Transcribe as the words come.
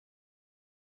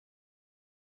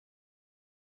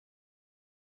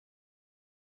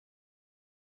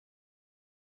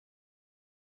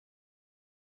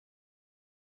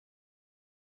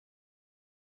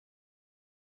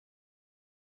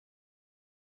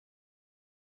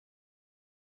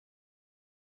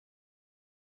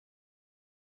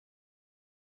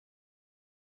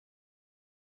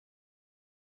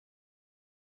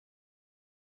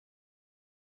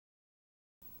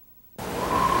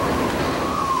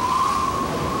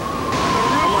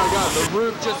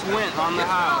roof just went on the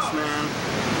house, man.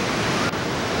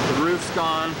 The roof's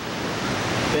gone.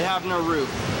 They have no roof.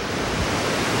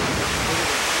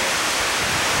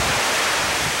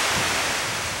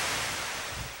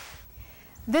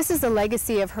 This is the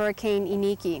legacy of Hurricane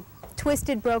Iniki.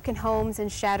 Twisted, broken homes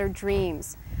and shattered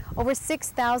dreams. Over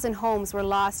 6,000 homes were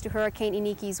lost to Hurricane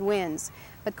Iniki's winds,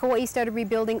 but Kauai started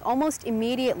rebuilding almost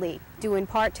immediately, due in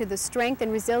part to the strength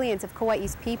and resilience of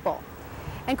Kauai's people.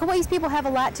 And Kauai's people have a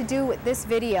lot to do with this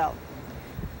video.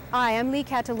 Hi, I'm Lee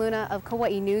Cataluna of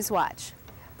Kauai Newswatch.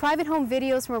 Private home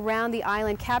videos from around the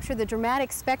island capture the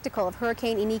dramatic spectacle of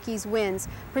Hurricane Iniki's winds,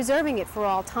 preserving it for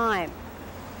all time.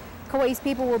 Kauai's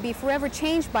people will be forever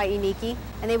changed by Iniki,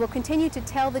 and they will continue to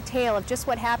tell the tale of just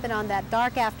what happened on that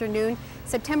dark afternoon,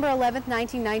 September 11,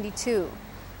 1992.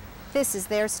 This is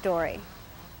their story.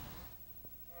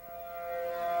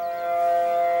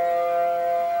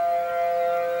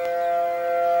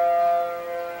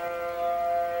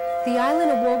 The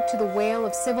island awoke to the wail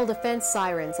of civil defense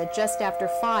sirens at just after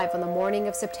 5 on the morning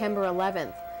of September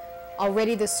 11th.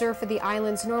 Already the surf of the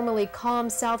island's normally calm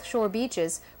South Shore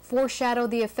beaches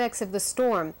foreshadowed the effects of the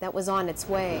storm that was on its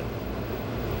way.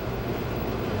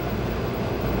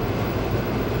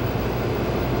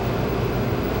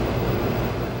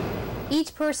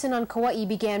 Each person on Kauai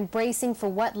began bracing for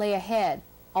what lay ahead,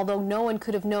 although no one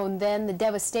could have known then the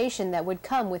devastation that would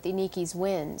come with Iniki's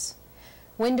winds.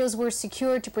 Windows were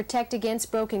secured to protect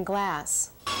against broken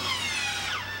glass.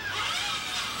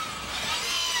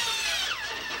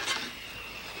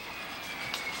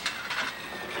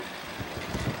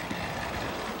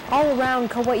 All around,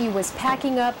 Kauai was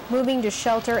packing up, moving to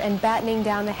shelter, and battening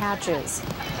down the hatches.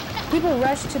 People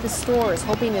rushed to the stores,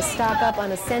 hoping to stock up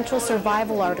on essential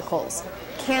survival articles: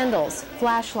 candles,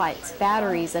 flashlights,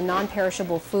 batteries, and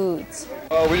non-perishable foods.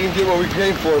 We didn't get what we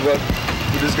came for, but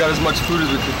we just got as much food as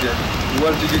we could get. We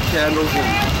wanted to get candles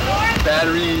and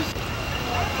batteries,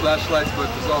 flashlights, but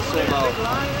it's all sold out.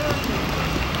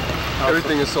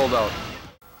 Everything is sold out.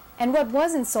 And what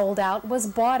wasn't sold out was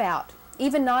bought out.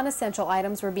 Even non-essential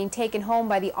items were being taken home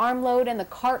by the armload and the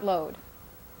cartload.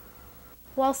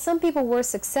 While some people were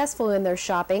successful in their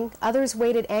shopping, others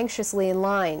waited anxiously in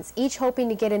lines, each hoping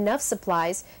to get enough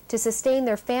supplies to sustain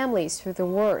their families through the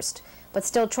worst, but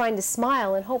still trying to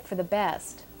smile and hope for the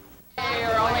best. We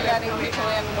were only letting people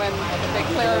in when they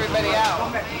clear everybody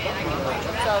out.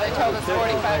 So they told us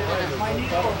 45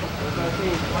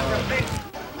 minutes.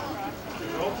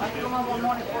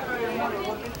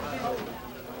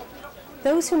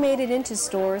 Those who made it into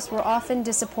stores were often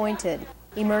disappointed.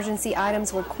 Emergency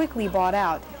items were quickly bought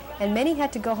out, and many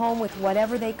had to go home with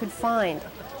whatever they could find,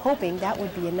 hoping that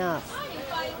would be enough.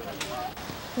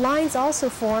 Lines also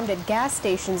formed at gas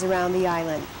stations around the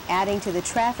island, adding to the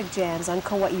traffic jams on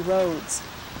Kauai roads.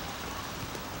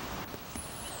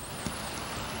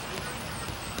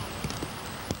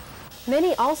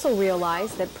 Many also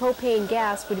realized that propane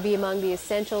gas would be among the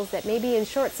essentials that may be in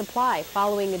short supply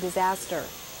following a disaster.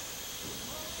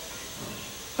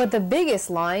 But the biggest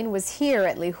line was here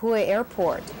at Lihue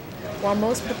Airport. While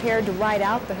most prepared to ride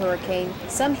out the hurricane,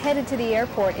 some headed to the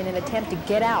airport in an attempt to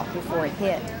get out before it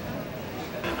hit.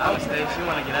 I would say she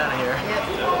want to get out of here.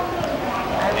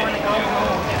 I want to go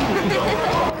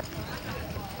home.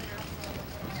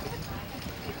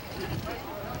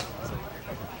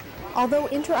 Although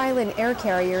inter-island air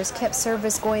carriers kept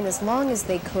service going as long as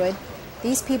they could,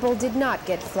 these people did not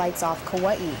get flights off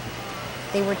Kauai.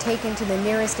 They were taken to the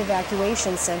nearest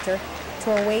evacuation center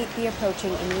to await the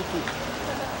approaching Iniki.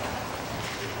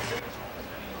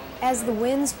 As the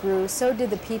winds grew, so did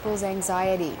the people's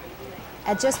anxiety.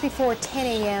 At just before 10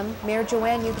 a.m., Mayor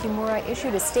Joanne Yukimura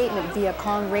issued a statement via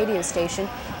Kong radio station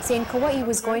saying Kauai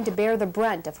was going to bear the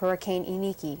brunt of Hurricane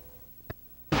Iniki.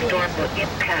 The storm will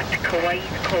impact Kauai's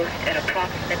coast at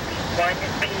approximately 1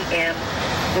 p.m.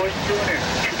 or sooner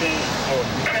today.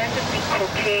 Presently,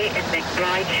 Kokei and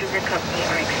McBride Sugar Company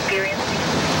are experiencing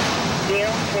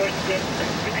gale force winds of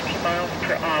 60 miles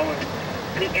per hour.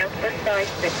 We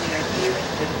emphasize that we are dealing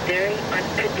with very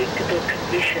unpredictable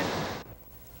conditions.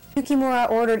 Yukimura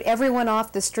ordered everyone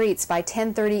off the streets by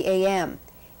 10:30 a.m.,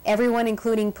 everyone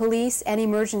including police and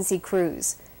emergency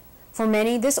crews. For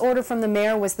many, this order from the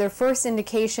mayor was their first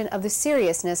indication of the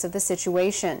seriousness of the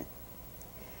situation.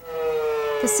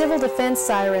 The civil defense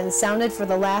sirens sounded for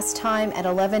the last time at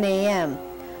 11 a.m.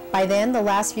 By then, the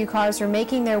last few cars were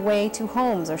making their way to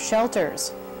homes or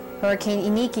shelters. Hurricane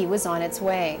Iniki was on its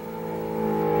way.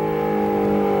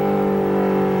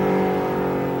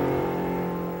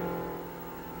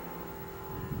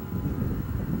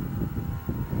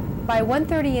 By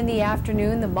 1:30 in the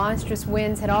afternoon, the monstrous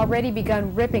winds had already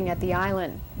begun ripping at the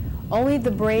island. Only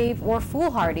the brave or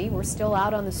foolhardy were still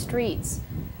out on the streets.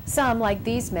 Some, like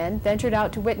these men, ventured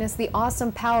out to witness the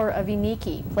awesome power of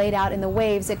Iniki played out in the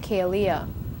waves at Kaua.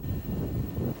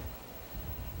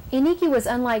 Iniki was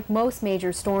unlike most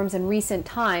major storms in recent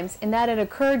times in that it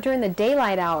occurred during the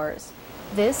daylight hours.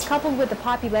 This, coupled with the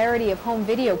popularity of home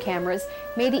video cameras,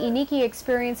 made the Iniki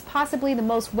experience possibly the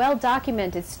most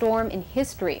well-documented storm in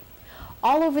history.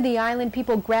 All over the island,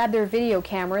 people grabbed their video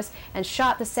cameras and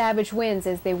shot the savage winds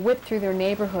as they whipped through their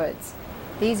neighborhoods.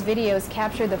 These videos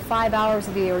captured the 5 hours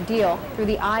of the ordeal through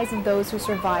the eyes of those who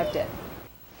survived it.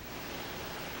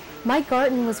 Mike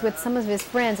Garton was with some of his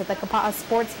friends at the Kaua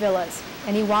Sports Villas,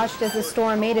 and he watched as the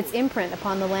storm made its imprint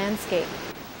upon the landscape.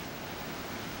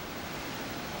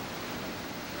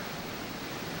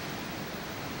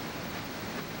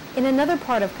 In another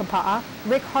part of Kaua,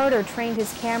 Rick Harder trained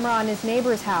his camera on his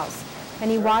neighbor's house,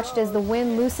 and he watched as the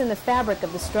wind loosened the fabric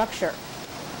of the structure.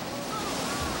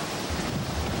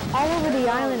 All over the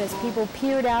island, as people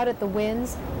peered out at the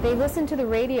winds, they listened to the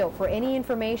radio for any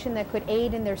information that could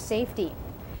aid in their safety.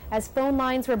 As phone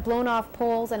lines were blown off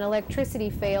poles and electricity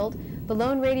failed, the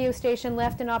lone radio station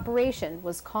left in operation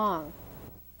was Kong.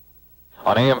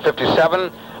 On AM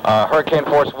 57, hurricane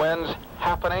force winds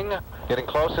happening, getting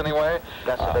close anyway.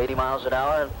 Gusts of 80 miles an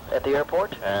hour at the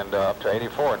airport, and up to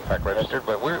 84, in fact, registered.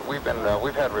 But we've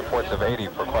had reports of 80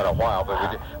 for quite a while.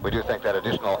 But we do think that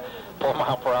additional 4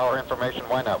 mile per hour information.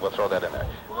 Why not? We'll throw that in there.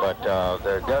 But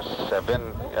the gusts have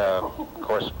been, of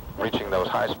course, reaching those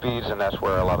high speeds, and that's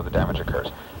where a lot of the damage occurs.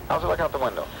 How's it look out the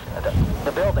window?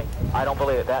 The building, I don't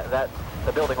believe it.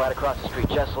 The building right across the street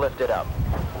just lifted up.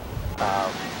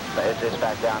 It's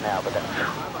back down now, but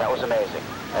that was amazing.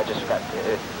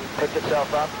 It picked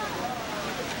itself up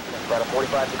about a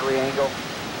 45-degree angle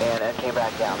and came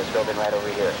back down. This building right over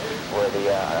here, where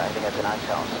I think it's an ice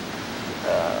house,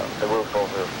 the roof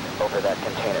over that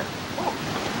container.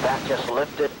 That just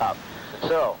lifted up.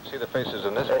 So see the faces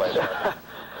in this place.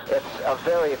 It's a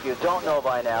very, if you don't know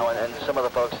by now, and some of the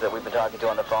folks that we've been talking to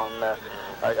on the phone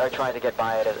are trying to get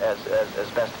by it as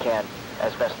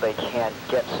best they can,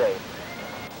 get safe.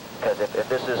 Because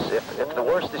if the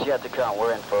worst is yet to come,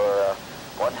 we're in for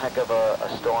one heck of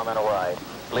a storm and a ride.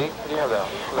 Lee, do you have that?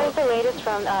 Here's the latest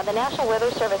from the National Weather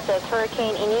Service says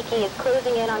Hurricane Iniki is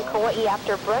closing in on Kauai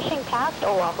after brushing past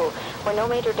Oahu, where no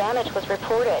major damage was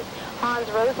reported. Hans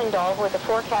Rosendahl, who is a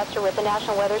forecaster with the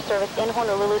National Weather Service in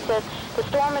Honolulu, says the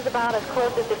storm is about as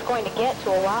close as it's going to get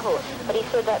to Oahu. But he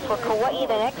said that for Kauai,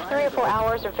 the next 3 or 4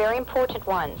 hours are very important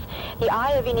ones. The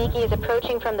eye of Iniki is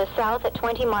approaching from the south at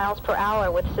 20 miles per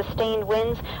hour with sustained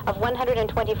winds of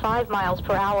 125 miles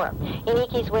per hour.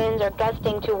 Iniki's winds are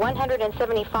gusting to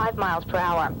 175 miles per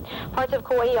hour. Parts of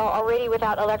Kauai are already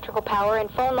without electrical power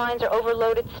and phone lines are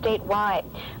overloaded statewide.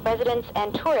 Residents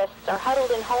and tourists are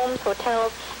huddled in homes,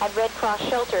 hotels, at Red Cross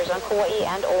shelters on Kauai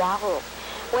and Oahu.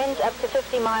 Winds up to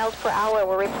 50 miles per hour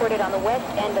were reported on the west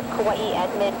end of Kauai at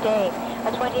midday.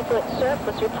 A 20-foot surf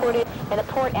was reported in the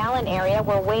Port Allen area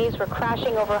where waves were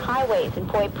crashing over highways in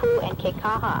Poipu and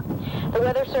Kekaha. The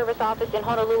Weather Service office in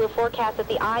Honolulu forecasts that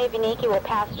the eye of Iniki will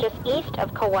pass just east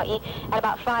of Kauai at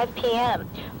about 5 p.m.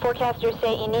 Forecasters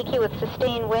say Iniki, with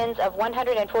sustained winds of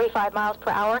 145 miles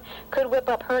per hour, could whip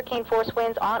up hurricane force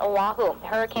winds on Oahu. The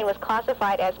hurricane was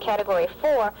classified as Category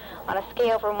 4 on a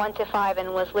scale from 1 to 5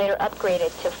 and was later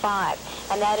upgraded to 5.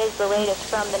 And that is the latest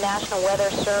from the National Weather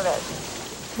Service.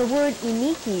 The word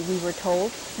Iniki, we were told,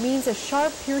 means a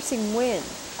sharp, piercing wind,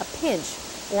 a pinch,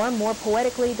 or more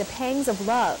poetically, the pangs of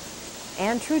love.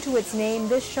 And true to its name,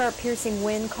 this sharp, piercing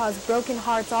wind caused broken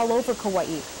hearts all over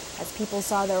Kauai as people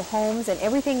saw their homes and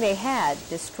everything they had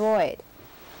destroyed.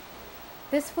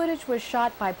 This footage was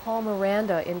shot by Paul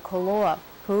Miranda in Koloa,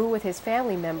 who, with his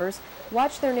family members,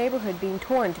 watched their neighborhood being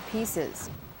torn to pieces.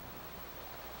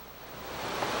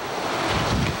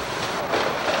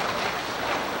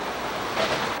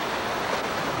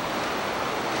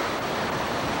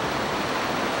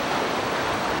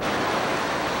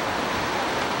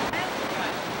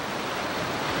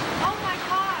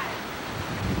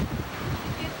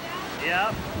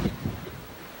 Yep.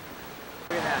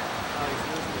 Look at that. Oh, he's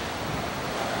losing it.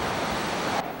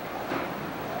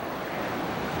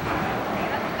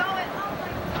 Let's go it. Oh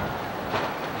my God.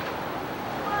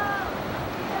 Whoa.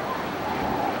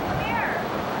 Come here.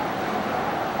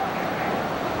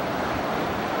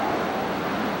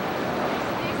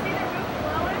 Do you see the roof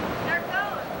blowing? There it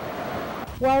goes.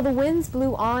 While the winds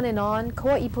blew on and on,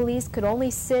 Kauai police could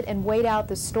only sit and wait out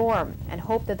the storm and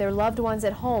hope that their loved ones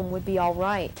at home would be all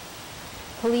right.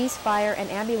 Police, fire, and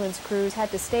ambulance crews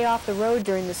had to stay off the road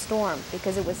during the storm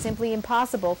because it was simply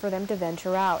impossible for them to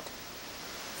venture out.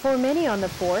 For many on the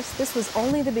force, this was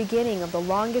only the beginning of the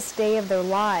longest day of their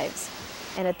lives.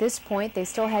 And at this point, they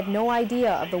still had no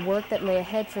idea of the work that lay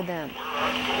ahead for them.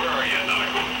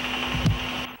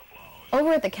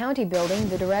 Over at the county building,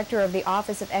 the director of the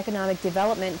Office of Economic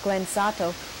Development, Glenn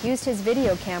Sato, used his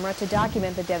video camera to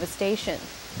document the devastation.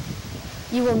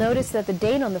 You will notice that the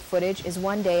date on the footage is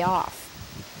 1 day off.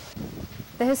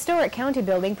 The historic county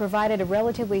building provided a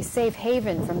relatively safe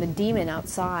haven from the demon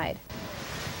outside.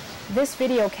 This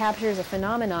video captures a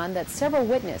phenomenon that several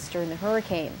witnessed during the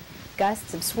hurricane,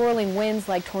 gusts of swirling winds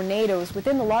like tornadoes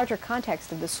within the larger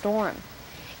context of the storm.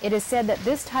 It is said that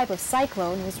this type of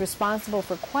cyclone was responsible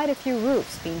for quite a few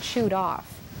roofs being chewed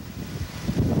off.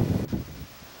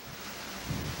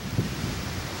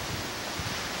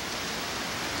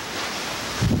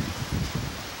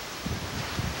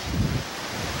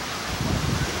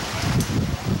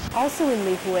 Also in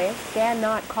Lihue, Dan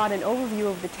Knott caught an overview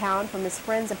of the town from his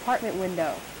friend's apartment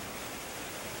window.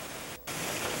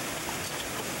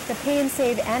 The Pay and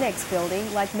Save Annex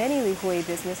building, like many Lihue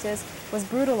businesses, was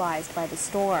brutalized by the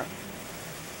storm.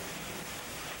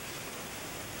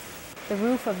 The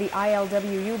roof of the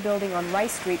ILWU building on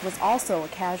Rice Street was also a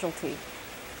casualty.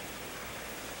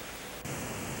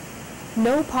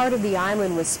 No part of the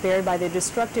island was spared by the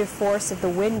destructive force of the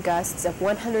wind gusts of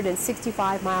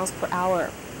 165 miles per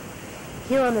hour.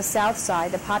 Here on the south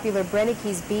side, the popular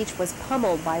Brenikes Beach was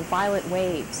pummeled by violent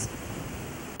waves.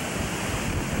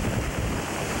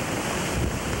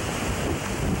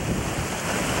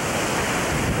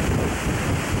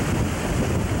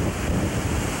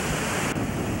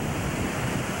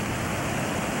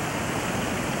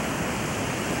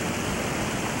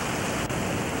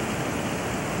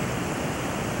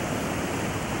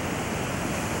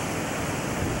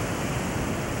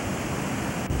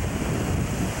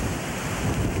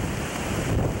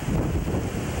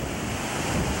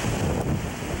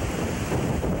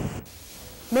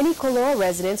 Many Koloa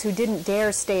residents who didn't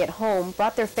dare stay at home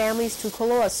brought their families to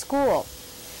Koloa School.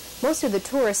 Most of the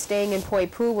tourists staying in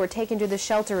Poipu were taken to the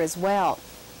shelter as well.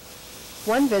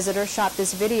 One visitor shot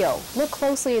this video. Look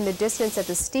closely in the distance at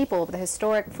the steeple of the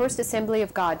historic First Assembly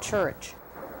of God Church.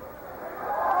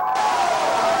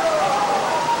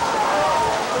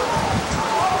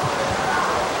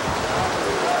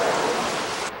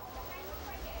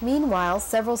 Meanwhile,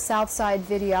 several Southside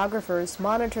videographers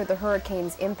monitor the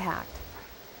hurricane's impact.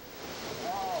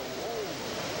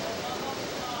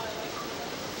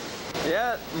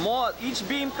 Yeah, more, each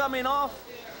beam coming off.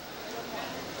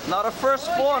 Not a first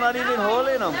floor, not even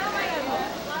holding them.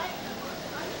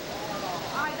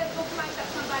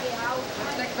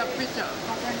 Take the picture.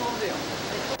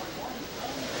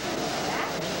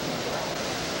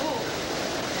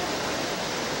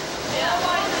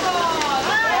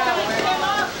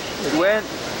 It went.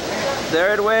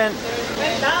 There it went.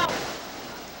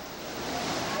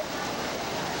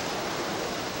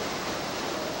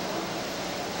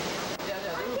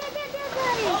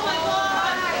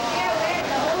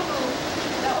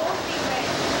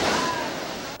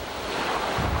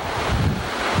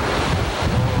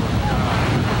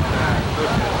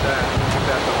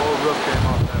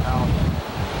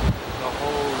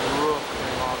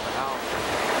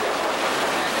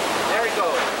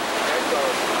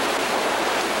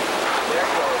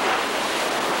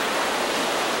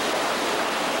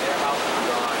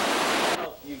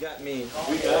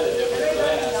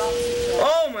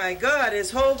 Oh my God,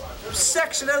 his whole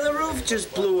section of the roof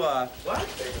just blew off. What?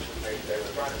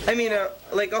 I mean,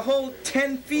 like a whole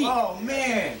 10 feet. Oh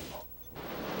man.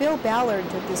 Bill Ballard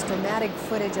took this dramatic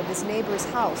footage of his neighbor's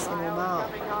house in Omaha.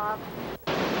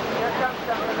 Here comes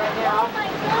something right now. Oh my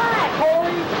God!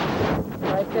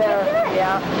 Holy! Right there,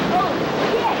 yeah. Oh,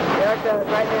 shit! There it goes,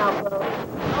 right now, folks.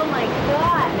 Oh my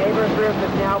God! The neighbor's roof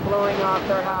is now blowing off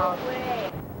their house. No way.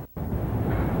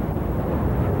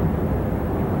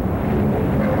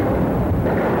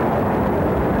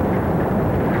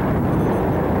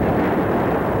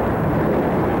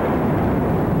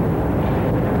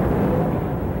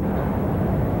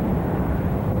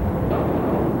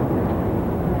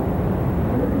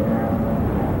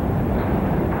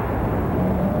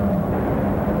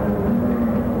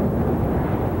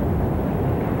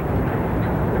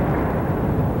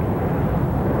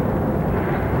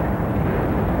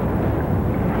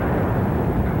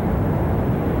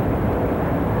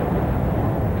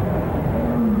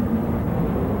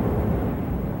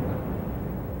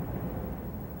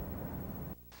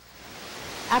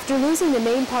 After losing the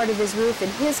main part of his roof in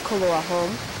his Koloa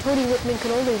home, Tony Whitman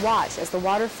could only watch as the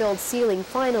water-filled ceiling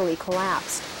finally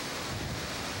collapsed.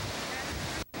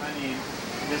 I mean,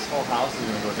 this whole house is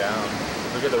going to go down.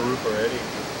 Look at the roof already.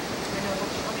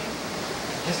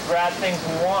 just grab things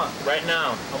we want right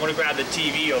now. I'm gonna grab the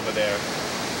TV over there.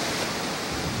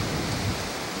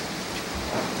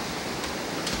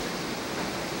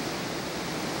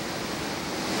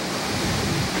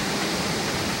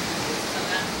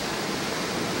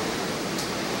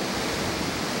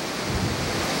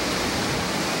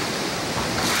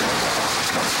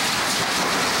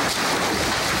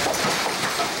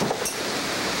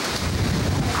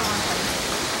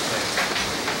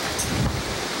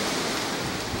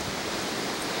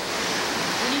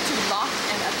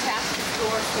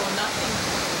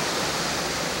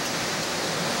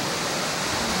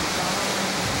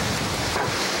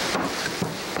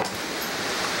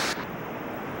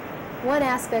 One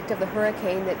aspect of the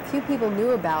hurricane that few people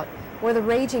knew about were the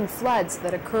raging floods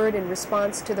that occurred in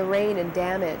response to the rain and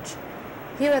damage.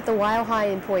 Here at the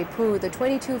Waiahai in Poipu, the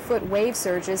 22-foot wave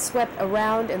surges swept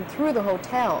around and through the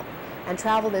hotel and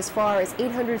traveled as far as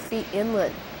 800 feet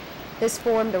inland. This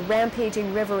formed a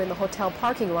rampaging river in the hotel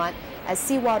parking lot as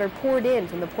seawater poured in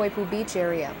from the Poipu beach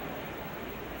area.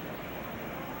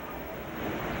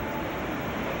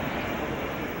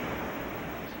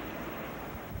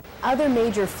 Other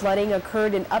major flooding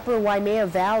occurred in Upper Waimea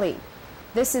Valley.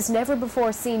 This is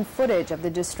never-before-seen footage of the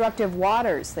destructive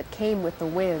waters that came with the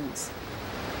winds.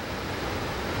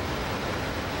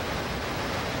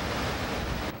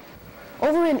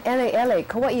 Over in Eleele,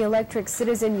 Kauai Electric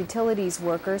Citizen Utilities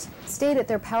workers stayed at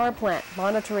their power plant,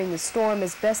 monitoring the storm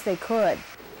as best they could.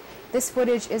 This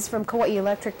footage is from Kauai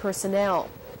Electric personnel.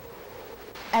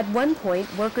 At one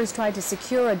point, workers tried to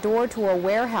secure a door to a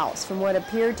warehouse from what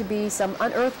appeared to be some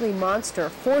unearthly monster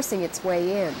forcing its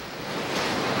way in.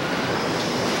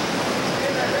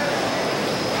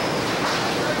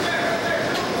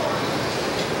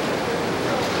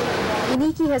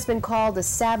 Iniki has been called a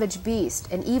savage beast,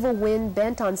 an evil wind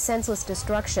bent on senseless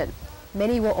destruction.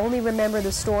 Many will only remember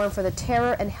the storm for the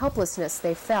terror and helplessness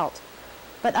they felt.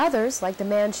 But others, like the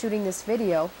man shooting this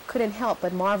video, couldn't help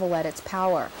but marvel at its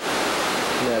power.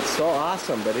 Yeah, it's so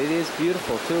awesome, but it is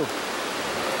beautiful too.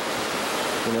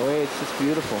 In a way, it's just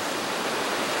beautiful.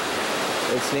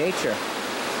 It's nature.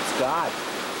 It's God.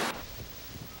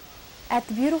 At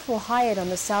the beautiful Hyatt on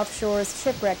the South Shore's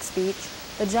Shipwrecks Beach,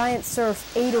 the giant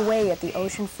surf ate away at the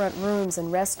oceanfront rooms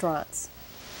and restaurants.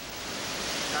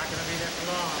 Not gonna be there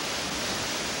for long.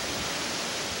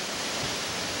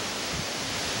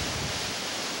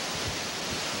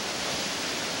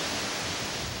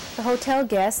 The hotel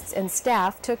guests and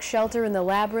staff took shelter in the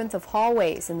labyrinth of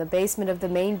hallways in the basement of the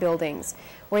main buildings,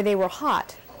 where they were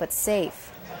hot but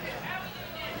safe.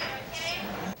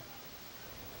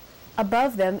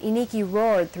 Above them, Iniki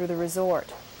roared through the resort.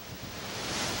 Too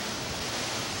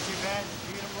bad, it's a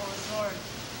beautiful resort.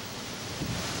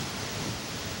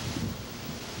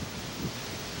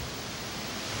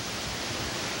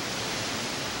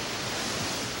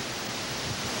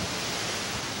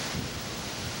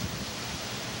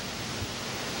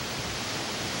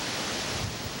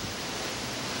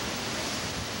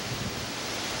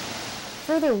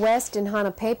 Further west in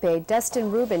Hanapepe,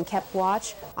 Dustin Rubin kept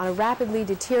watch on a rapidly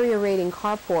deteriorating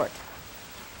carport.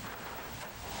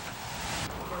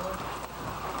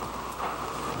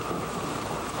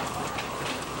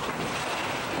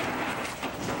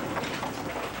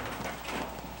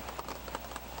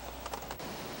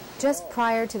 Just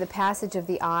prior to the passage of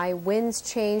the eye, winds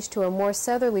changed to a more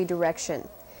southerly direction.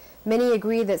 Many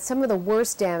agree that some of the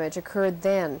worst damage occurred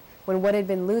then, when what had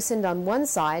been loosened on one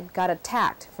side got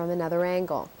attacked from another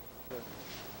angle.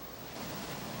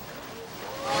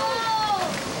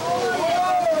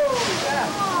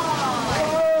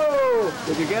 Whoa!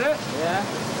 Did you get it? Yeah.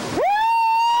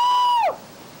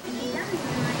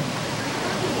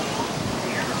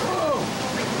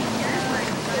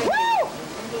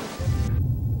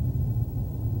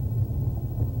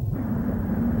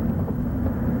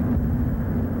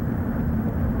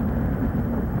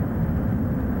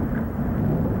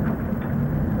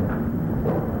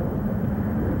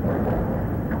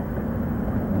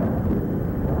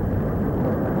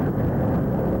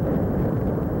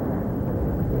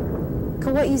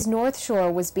 Kauai's North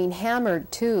Shore was being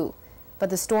hammered too, but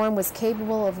the storm was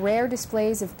capable of rare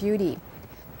displays of beauty.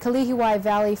 Kalihiwai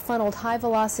Valley funneled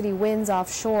high-velocity winds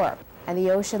offshore, and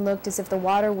the ocean looked as if the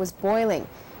water was boiling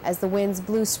as the winds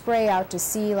blew spray out to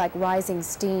sea like rising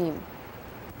steam.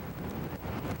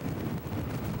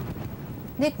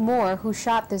 Nick Moore, who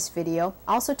shot this video,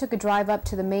 also took a drive up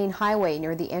to the main highway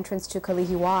near the entrance to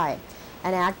Kalihiwai,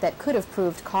 an act that could have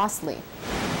proved costly.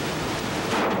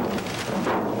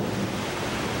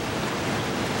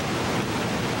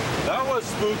 That was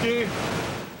spooky.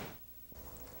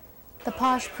 The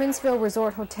posh Princeville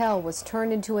Resort Hotel was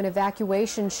turned into an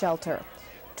evacuation shelter.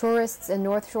 Tourists and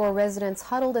North Shore residents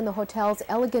huddled in the hotel's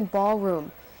elegant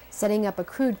ballroom, setting up a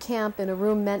crude camp in a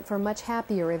room meant for much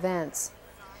happier events.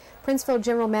 Princeville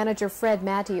General Manager Fred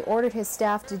Matty ordered his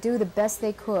staff to do the best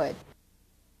they could.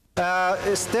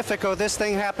 It's difficult. This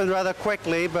thing happened rather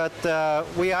quickly, but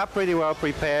we are pretty well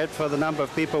prepared for the number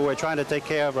of people we're trying to take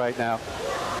care of right now.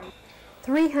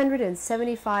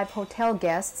 375 hotel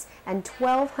guests and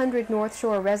 1,200 North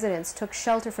Shore residents took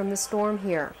shelter from the storm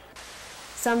here.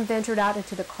 Some ventured out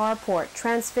into the carport,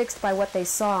 transfixed by what they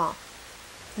saw.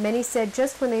 Many said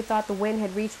just when they thought the wind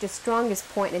had reached its strongest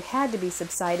point and had to be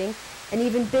subsiding, an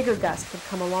even bigger gust would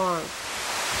come along.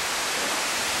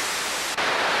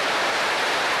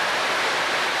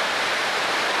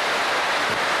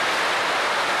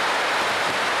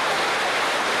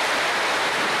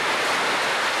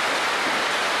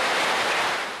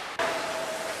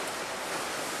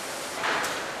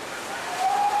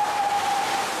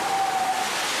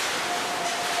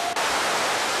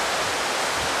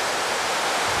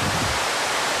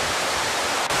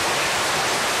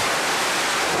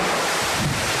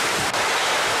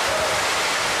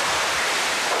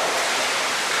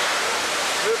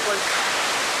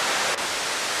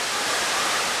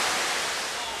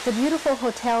 The beautiful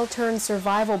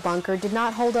hotel-turned-survival bunker did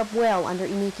not hold up well under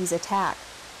Iniki's attack.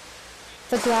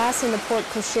 The glass in the porte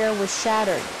cochere was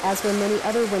shattered, as were many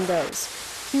other windows.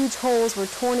 Huge holes were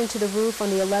torn into the roof on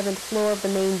the 11th floor of the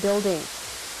main building.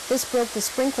 This broke the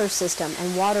sprinkler system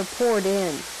and water poured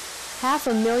in.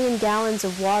 500,000 gallons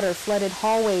of water flooded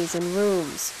hallways and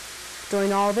rooms.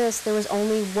 During all this, there was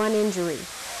only one injury.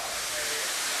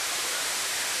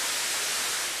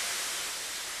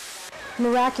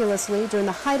 Miraculously, during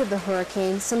the height of the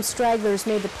hurricane, some stragglers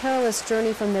made the perilous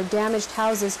journey from their damaged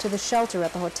houses to the shelter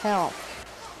at the hotel.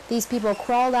 These people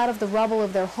crawled out of the rubble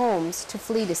of their homes to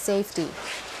flee to safety.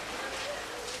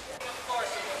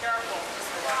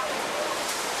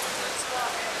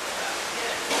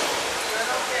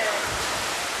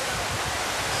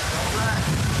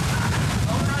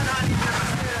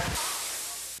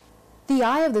 The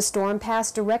eye of the storm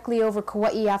passed directly over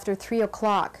Kauai after 3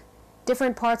 o'clock.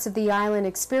 Different parts of the island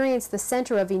experienced the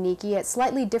center of Iniki at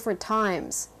slightly different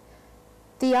times.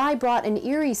 The eye brought an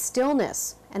eerie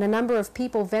stillness, and a number of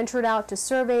people ventured out to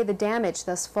survey the damage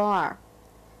thus far.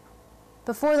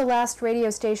 Before the last radio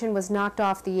station was knocked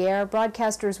off the air,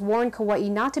 broadcasters warned Kauai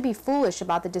not to be foolish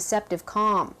about the deceptive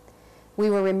calm. We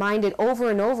were reminded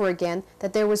over and over again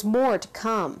that there was more to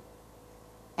come.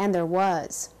 And there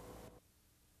was.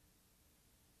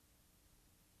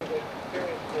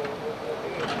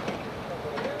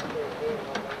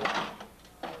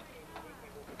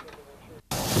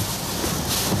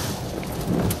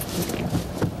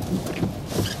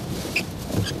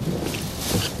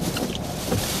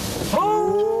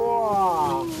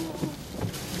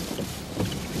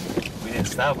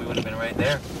 Stop, we would have been right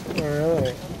there. Oh,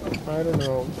 really? I don't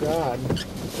know. God. Oh,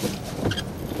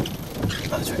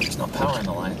 that's right. There's no power in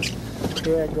the lines.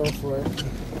 Yeah, go for it.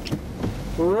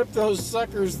 Rip those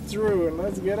suckers through and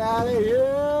let's get out of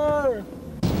here!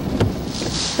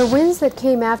 The winds that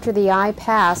came after the eye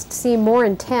passed seemed more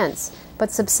intense,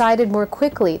 but subsided more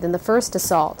quickly than the first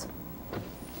assault.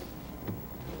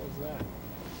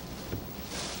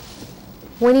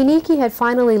 When Iniki had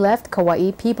finally left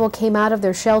Kauai, people came out of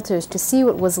their shelters to see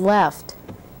what was left.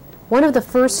 One of the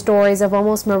first stories of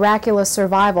almost miraculous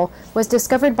survival was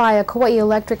discovered by a Kauai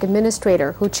Electric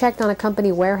administrator who checked on a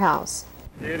company warehouse.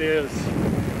 It is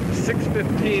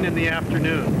 6:15 in the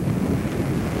afternoon.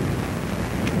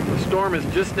 The storm is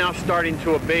just now starting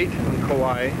to abate on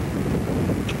Kauai.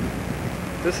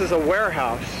 This is a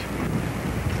warehouse.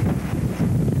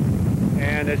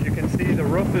 And as you can see, the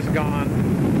roof is gone.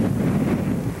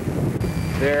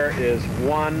 There is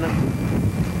one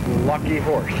lucky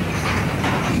horse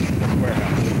in this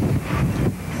warehouse.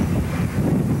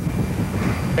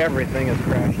 Everything has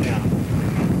crashed down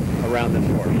around this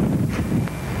horse.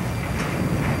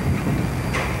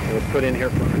 It was put in here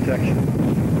for protection.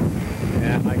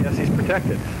 And I guess he's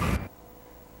protected.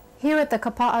 Here at the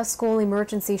Kapa'a School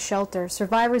Emergency Shelter,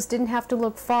 survivors didn't have to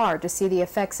look far to see the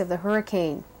effects of the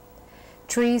hurricane.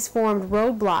 Trees formed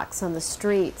roadblocks on the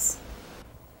streets.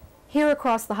 Here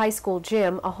across the high school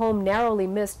gym, a home narrowly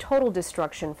missed total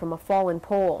destruction from a fallen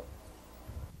pole.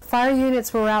 Fire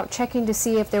units were out checking to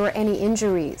see if there were any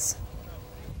injuries.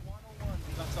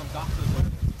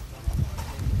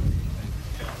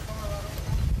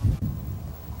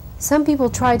 Some people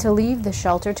tried to leave the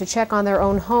shelter to check on their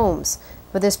own homes,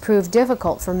 but this proved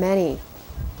difficult for many.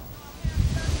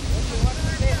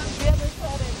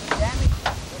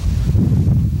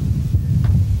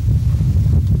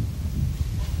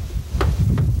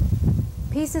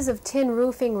 Pieces Pieces of tin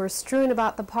roofing were strewn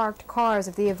about the parked cars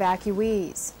of the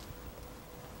evacuees.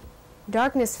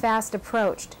 Darkness fast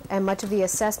approached, and much of the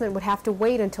assessment would have to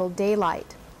wait until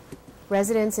daylight.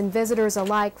 Residents and visitors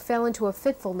alike fell into a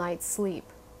fitful night's sleep.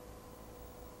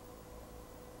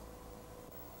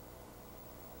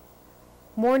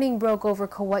 Morning broke over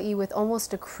Kauai with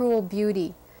almost a cruel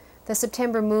beauty. The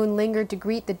September moon lingered to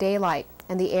greet the daylight,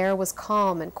 and the air was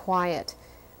calm and quiet.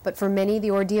 But for many,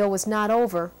 the ordeal was not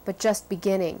over, but just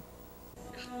beginning.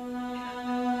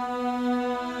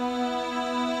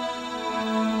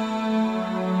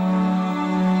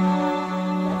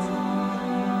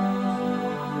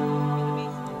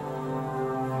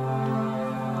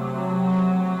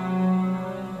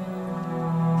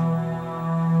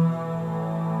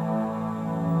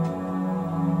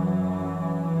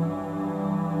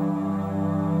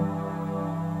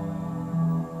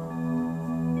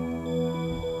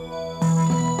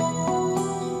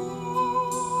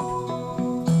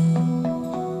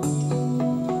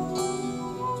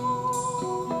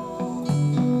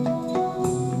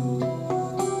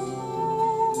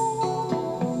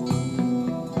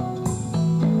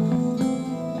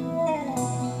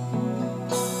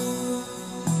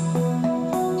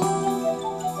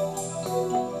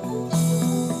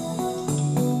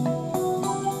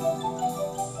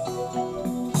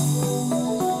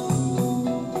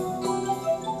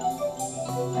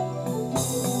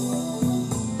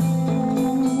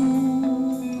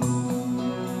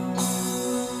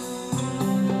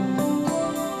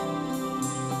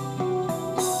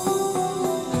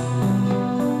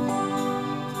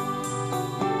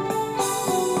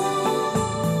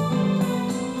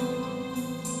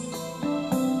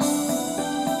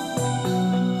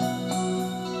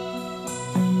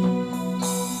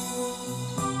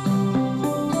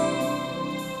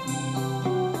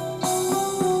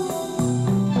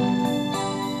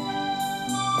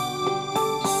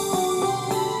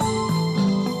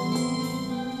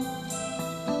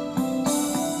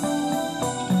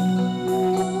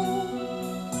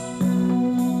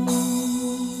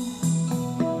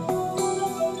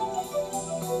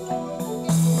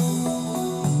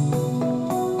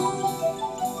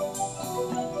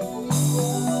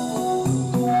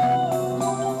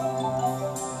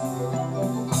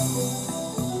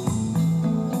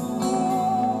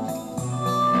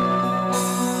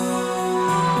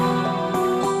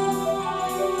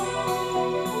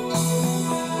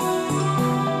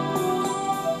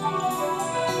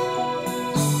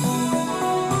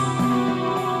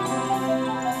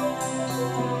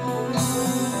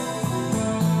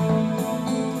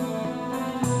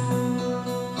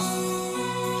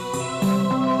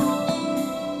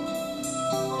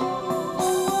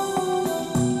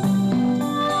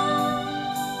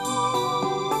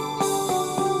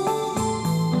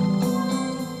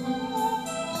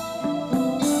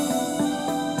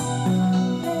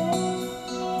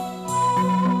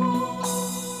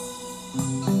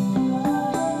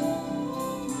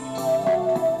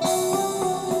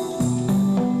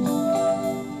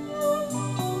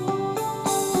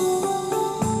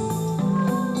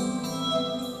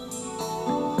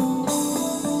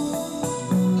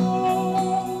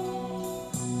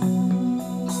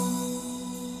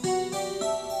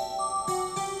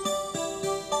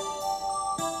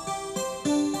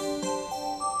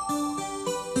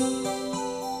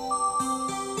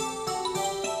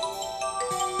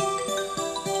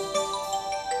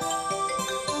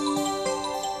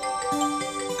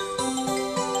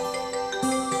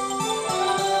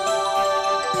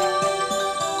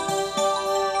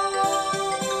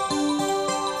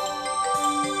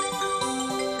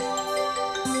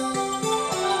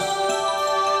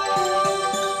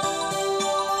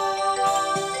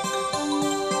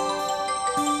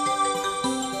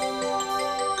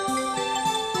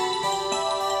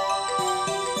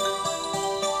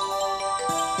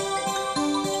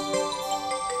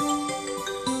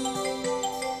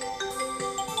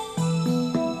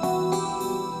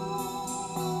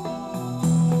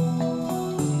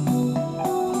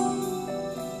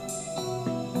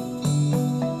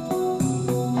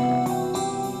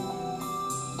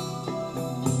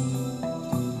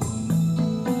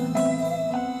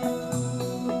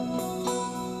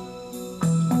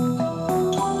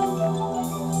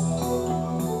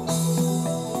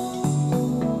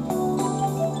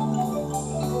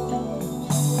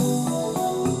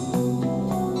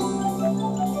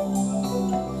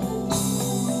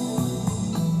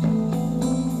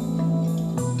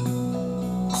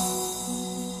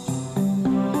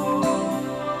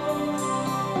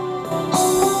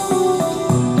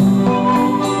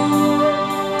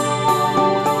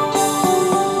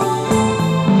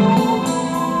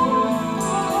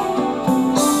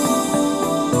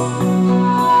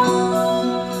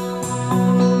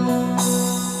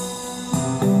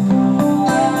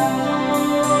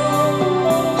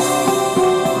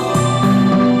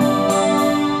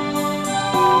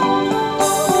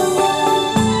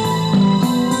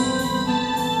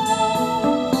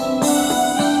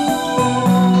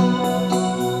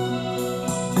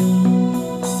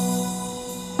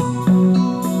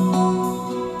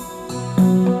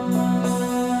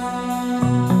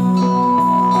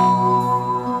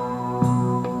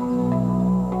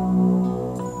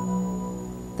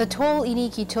 The toll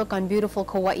Iniki took on beautiful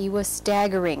Kauai was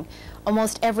staggering.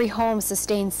 Almost every home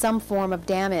sustained some form of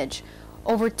damage.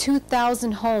 Over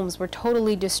 2,000 homes were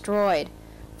totally destroyed.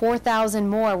 4,000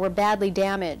 more were badly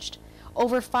damaged.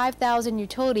 Over 5,000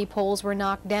 utility poles were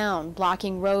knocked down,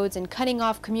 blocking roads and cutting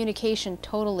off communication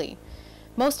totally.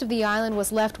 Most of the island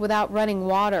was left without running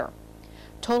water.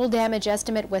 Total damage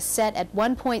estimate was set at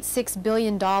 $1.6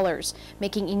 billion,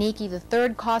 making Iniki the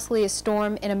third costliest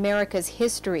storm in America's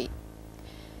history.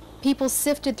 People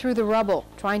sifted through the rubble,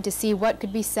 trying to see what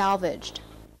could be salvaged.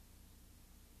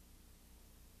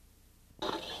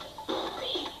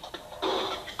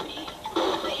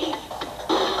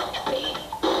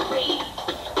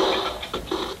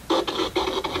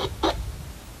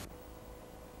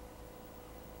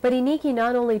 But Iniki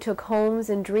not only took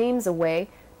homes and dreams away,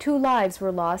 2 lives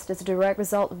were lost as a direct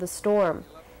result of the storm.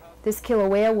 This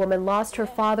Kilauea woman lost her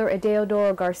father,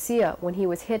 Adeodoro Garcia, when he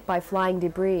was hit by flying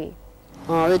debris.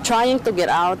 We're trying to get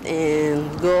out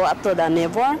and go up to the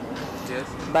neighbor,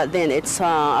 but then it's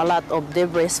a lot of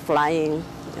debris flying,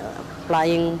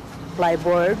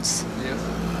 flyboards.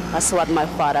 That's what my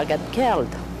father got killed.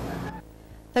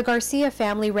 The Garcia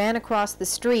family ran across the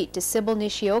street to Sybil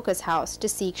Nishioka's house to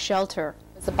seek shelter.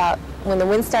 It's about when the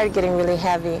wind started getting really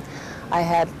heavy, I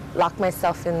had locked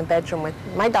myself in the bedroom with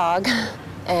my dog,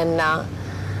 and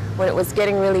when it was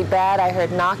getting really bad, I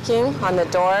heard knocking on the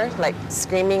door, like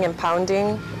screaming and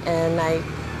pounding, and I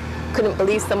couldn't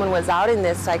believe someone was out in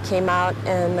this. I came out,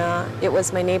 and it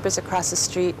was my neighbors across the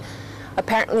street.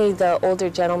 Apparently, the older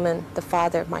gentleman, the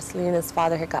father, Marcelina's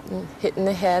father, had gotten hit in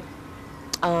the head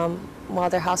while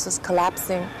their house was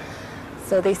collapsing.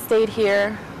 So they stayed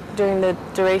here during the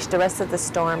rest of the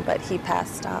storm, but he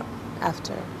passed out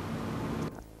after.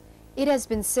 It has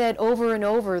been said over and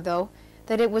over, though,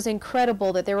 that it was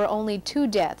incredible that there were only 2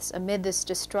 deaths amid this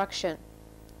destruction.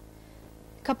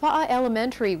 Kapa'a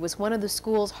Elementary was one of the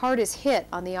schools hardest hit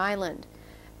on the island.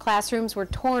 Classrooms were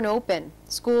torn open,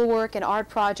 schoolwork and art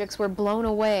projects were blown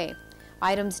away.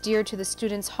 Items dear to the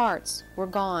students' hearts were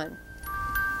gone.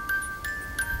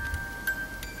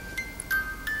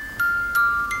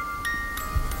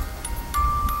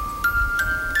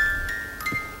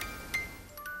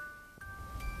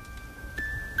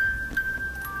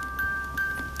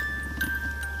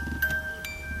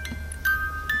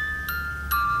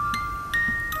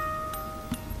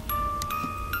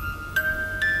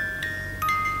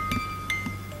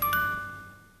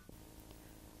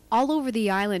 All over the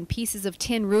island, pieces of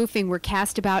tin roofing were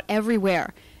cast about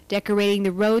everywhere, decorating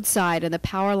the roadside and the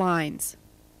power lines.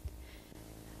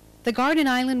 The garden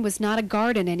island was not a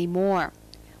garden anymore.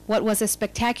 What was a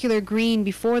spectacular green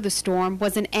before the storm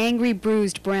was an angry,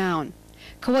 bruised brown.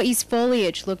 Kauai's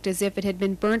foliage looked as if it had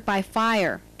been burnt by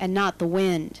fire and not the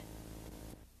wind.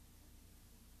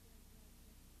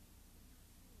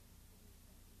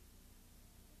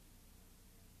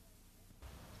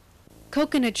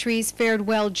 Coconut trees fared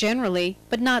well generally,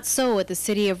 but not so at the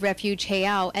City of Refuge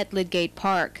Heiau at Lidgate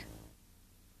Park.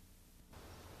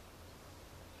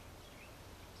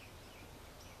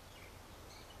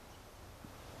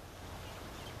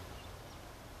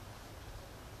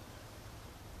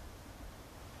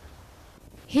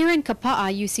 Here in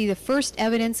Kapa'a, you see the first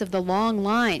evidence of the long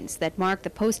lines that mark the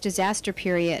post-disaster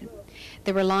period.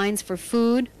 There were lines for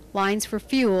food, lines for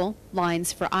fuel,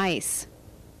 lines for ice.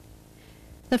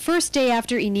 The first day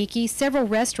after Iniki, several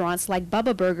restaurants like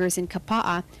Bubba Burgers in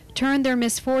Kapa'a turned their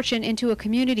misfortune into a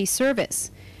community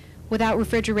service. Without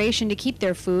refrigeration to keep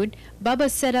their food, Bubba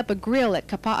set up a grill at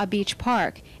Kapa'a Beach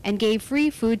Park and gave free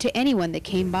food to anyone that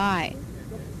came by.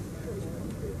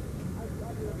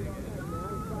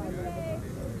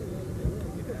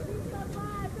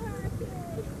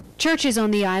 Churches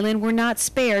on the island were not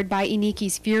spared by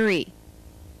Iniki's fury.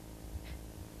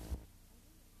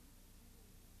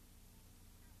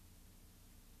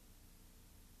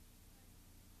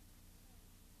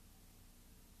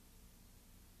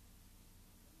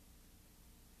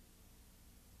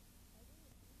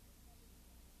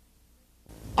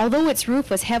 Although its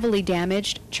roof was heavily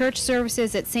damaged, church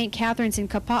services at St. Catherine's in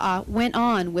Kapa'a went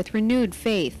on with renewed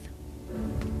faith.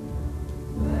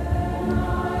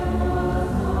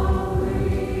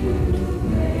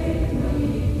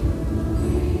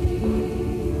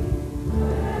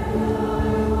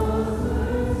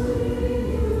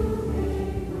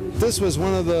 This was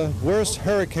one of the worst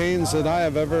hurricanes that I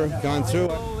have ever gone through.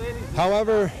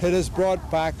 However, it has brought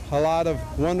back a lot of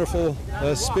wonderful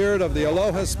spirit of the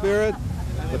aloha spirit.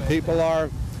 The people are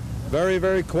very,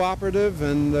 very cooperative,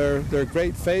 and their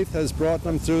great faith has brought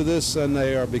them through this, and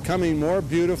they are becoming more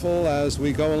beautiful as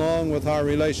we go along with our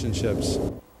relationships.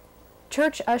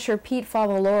 Church usher Pete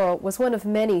Favaloro was one of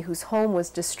many whose home was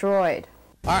destroyed.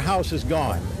 Our house is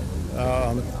gone.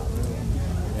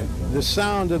 The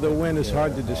sound of the wind is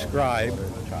hard to describe.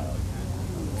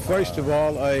 First of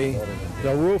all,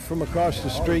 the roof from across the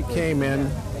street came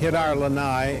in, hit our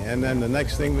lanai, and then the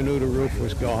next thing we knew, the roof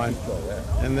was gone.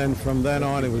 And then from then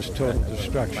on, it was total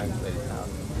destruction.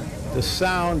 The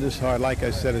sound is hard, like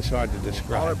I said, it's hard to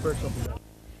describe.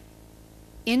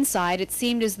 Inside, it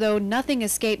seemed as though nothing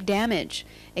escaped damage,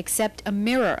 except a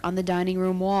mirror on the dining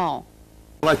room wall.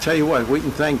 Well, I tell you what, we can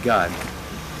thank God.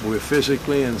 We're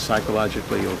physically and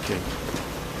psychologically okay.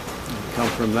 Come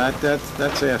from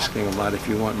that's asking a lot if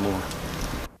you want more.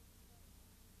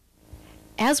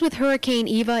 As with Hurricane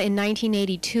Eva in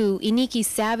 1982, Iniki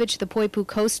savaged the Poipu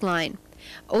coastline.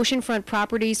 Oceanfront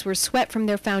properties were swept from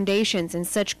their foundations in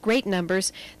such great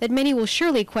numbers that many will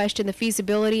surely question the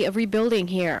feasibility of rebuilding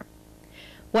here.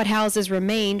 What houses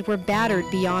remained were battered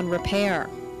beyond repair.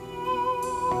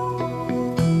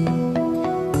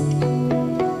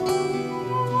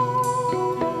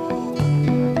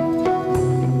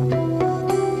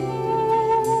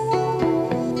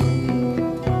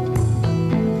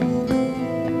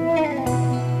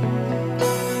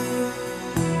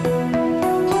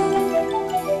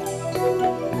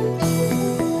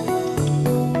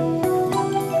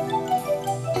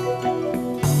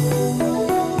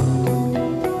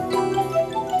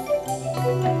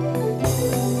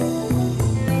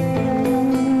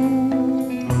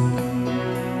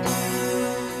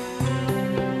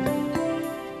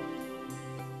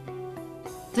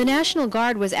 The National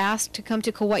Guard was asked to come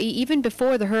to Kauai even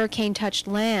before the hurricane touched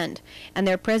land, and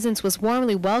their presence was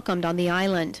warmly welcomed on the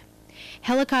island.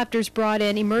 Helicopters brought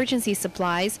in emergency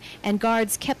supplies, and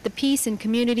guards kept the peace in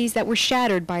communities that were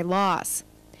shattered by loss.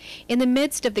 In the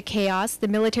midst of the chaos, the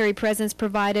military presence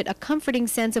provided a comforting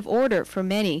sense of order for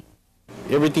many.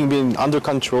 Everything been under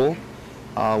control.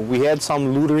 We had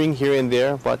some loitering here and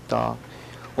there, but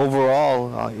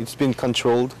overall it's been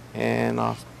controlled and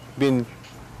been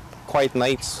quite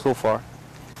nice so far.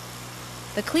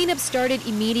 The cleanup started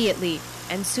immediately,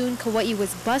 and soon Kauai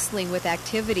was bustling with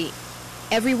activity.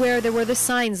 Everywhere there were the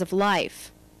signs of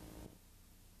life.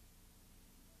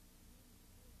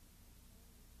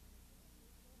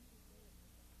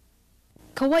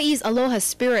 Kauai's aloha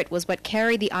spirit was what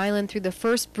carried the island through the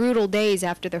first brutal days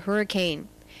after the hurricane.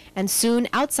 And soon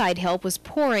outside help was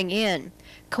pouring in.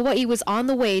 Kauai was on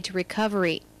the way to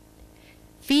recovery.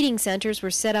 Feeding centers were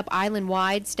set up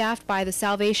island-wide, staffed by the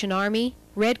Salvation Army,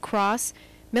 Red Cross,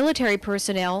 military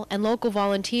personnel, and local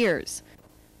volunteers.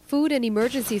 Food and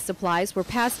emergency supplies were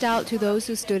passed out to those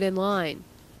who stood in line.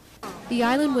 The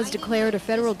island was declared a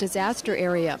federal disaster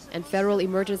area, and Federal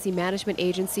Emergency Management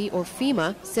Agency, or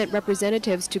FEMA, sent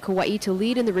representatives to Kauai to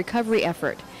lead in the recovery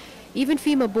effort. Even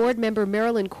FEMA board member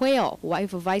Marilyn Quayle,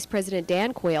 wife of Vice President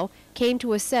Dan Quayle, came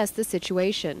to assess the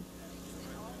situation.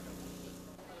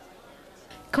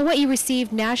 Kauai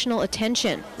received national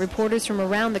attention. Reporters from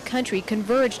around the country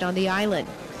converged on the island.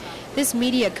 This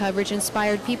media coverage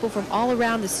inspired people from all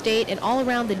around the state and all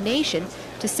around the nation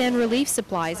to send relief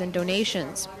supplies and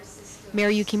donations.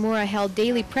 Mayor Yukimura held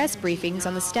daily press briefings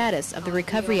on the status of the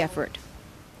recovery effort.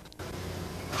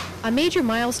 A major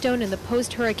milestone in the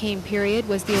post-hurricane period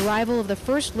was the arrival of the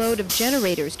first load of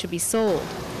generators to be sold.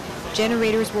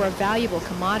 Generators were a valuable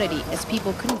commodity, as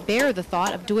people couldn't bear the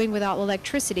thought of doing without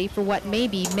electricity for what may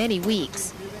be many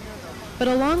weeks. But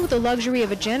along with the luxury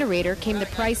of a generator came the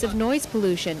price of noise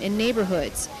pollution in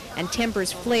neighborhoods, and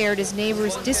tempers flared as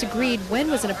neighbors disagreed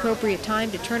when was an appropriate time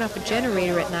to turn off a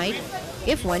generator at night,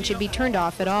 if one should be turned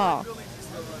off at all.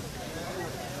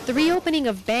 The reopening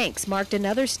of banks marked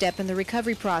another step in the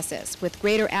recovery process. With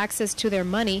greater access to their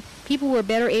money, people were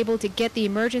better able to get the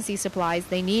emergency supplies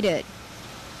they needed.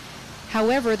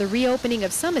 However, the reopening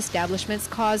of some establishments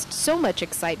caused so much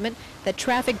excitement that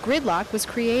traffic gridlock was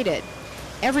created.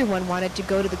 Everyone wanted to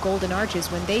go to the Golden Arches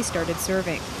when they started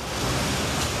serving.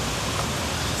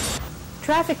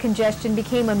 Traffic congestion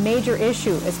became a major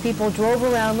issue as people drove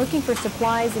around looking for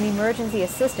supplies and emergency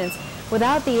assistance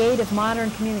without the aid of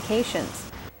modern communications.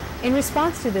 In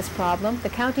response to this problem, the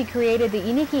county created the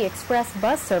Iniki Express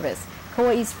bus service,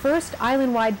 Kauai's first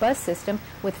island-wide bus system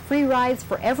with free rides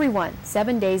for everyone,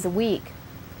 7 days a week.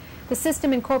 The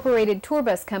system incorporated tour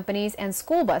bus companies and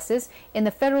school buses in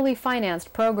the federally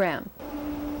financed program.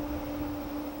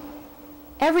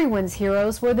 Everyone's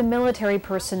heroes were the military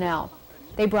personnel.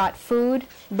 They brought food,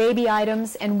 baby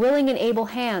items, and willing and able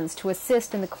hands to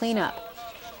assist in the cleanup.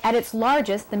 At its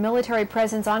largest, the military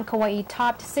presence on Kauai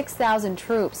topped 6,000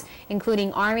 troops,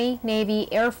 including Army, Navy,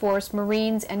 Air Force,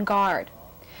 Marines, and Guard.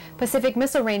 Pacific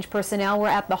Missile Range personnel were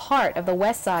at the heart of the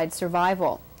West Side's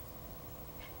survival.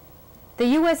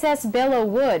 The USS Belleau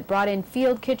Wood brought in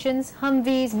field kitchens,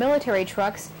 Humvees, military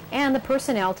trucks, and the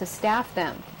personnel to staff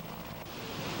them.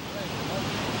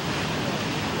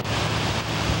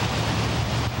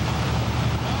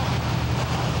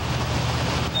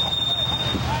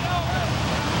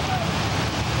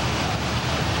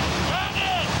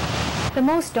 The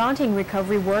most daunting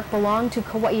recovery work belonged to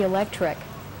Kauai Electric.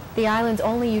 The island's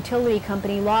only utility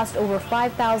company lost over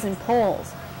 5,000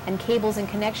 poles, and cables and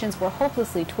connections were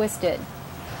hopelessly twisted.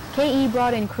 KE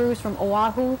brought in crews from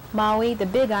Oahu, Maui, the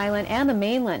Big Island, and the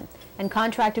mainland, and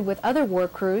contracted with other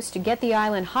work crews to get the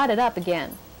island hotted up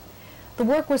again. The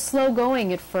work was slow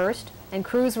going at first, and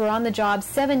crews were on the job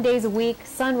 7 days a week,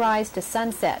 sunrise to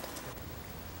sunset.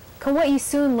 Kauai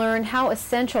soon learned how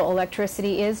essential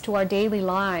electricity is to our daily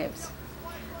lives.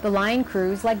 The line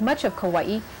crews, like much of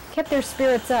Kauai, kept their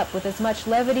spirits up with as much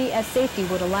levity as safety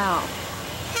would allow.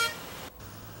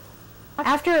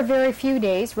 After a very few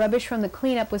days, rubbish from the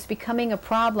cleanup was becoming a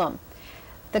problem.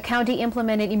 The county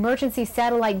implemented emergency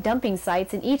satellite dumping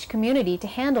sites in each community to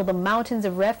handle the mountains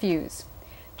of refuse.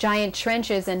 Giant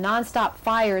trenches and non-stop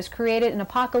fires created an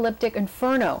apocalyptic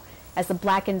inferno as the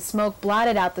blackened smoke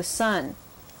blotted out the sun.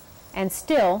 And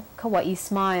still, Kauai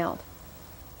smiled.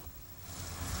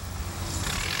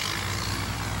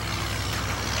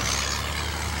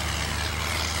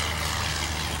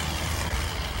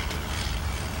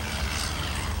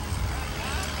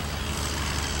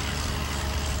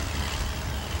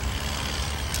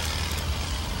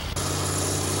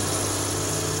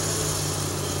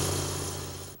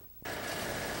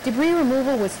 Debris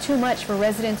removal was too much for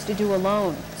residents to do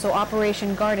alone, so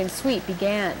Operation Garden Sweep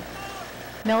began.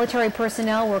 Military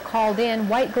personnel were called in,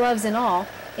 white gloves and all,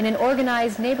 in an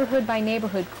organized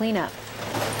neighborhood-by-neighborhood cleanup.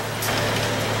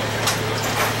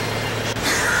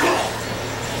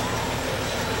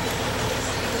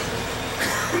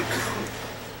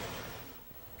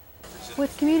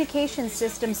 With communication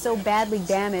systems so badly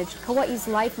damaged, Kauai's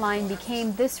lifeline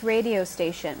became this radio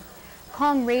station.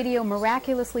 Kong Radio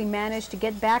miraculously managed to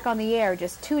get back on the air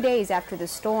just 2 days after the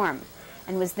storm,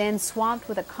 and was then swamped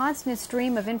with a constant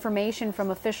stream of information from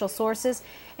official sources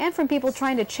and from people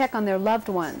trying to check on their loved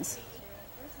ones.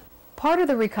 Part of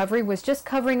the recovery was just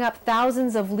covering up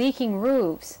thousands of leaking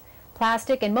roofs.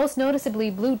 Plastic and most noticeably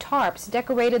blue tarps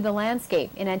decorated the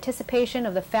landscape in anticipation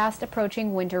of the fast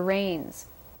approaching winter rains.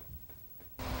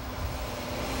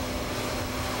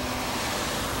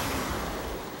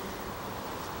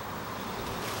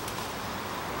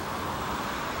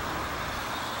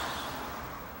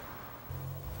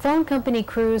 Phone company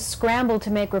crews scrambled to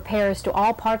make repairs to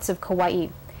all parts of Kauai.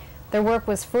 Their work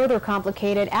was further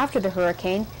complicated after the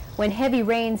hurricane when heavy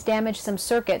rains damaged some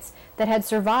circuits that had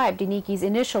survived Iniki's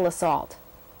initial assault.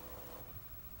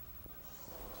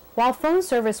 While phone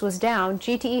service was down,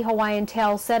 GTE Hawaiian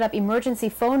Tel set up emergency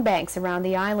phone banks around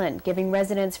the island, giving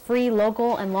residents free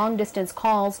local and long-distance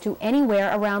calls to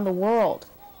anywhere around the world.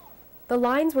 The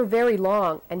lines were very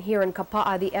long, and here in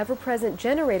Kapa'a, the ever-present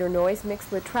generator noise mixed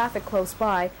with traffic close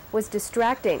by was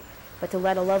distracting, but to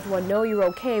let a loved one know you're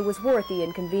okay was worth the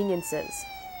inconveniences.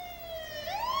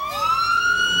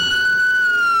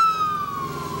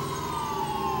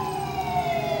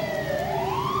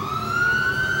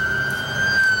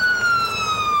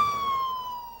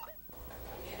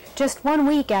 Just 1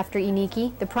 week after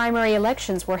Iniki, the primary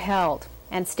elections were held,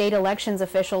 and state elections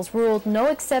officials ruled no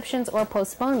exceptions or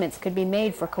postponements could be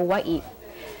made for Kauai.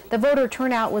 The voter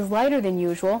turnout was lighter than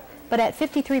usual, but at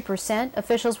 53%,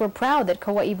 officials were proud that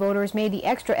Kauai voters made the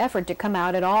extra effort to come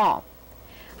out at all.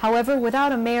 However,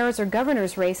 without a mayor's or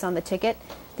governor's race on the ticket,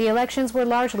 the elections were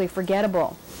largely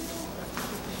forgettable.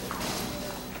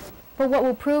 But what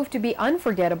will prove to be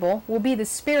unforgettable will be the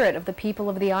spirit of the people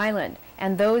of the island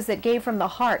and those that gave from the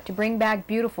heart to bring back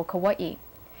beautiful Kauai.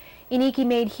 Iniki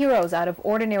made heroes out of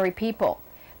ordinary people,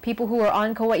 people who were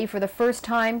on Kauai for the first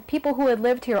time, people who had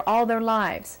lived here all their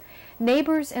lives.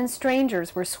 Neighbors and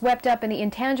strangers were swept up in the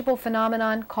intangible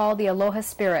phenomenon called the aloha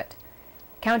spirit.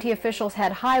 County officials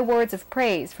had high words of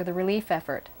praise for the relief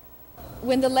effort.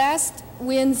 When the last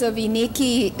winds of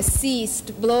Iniki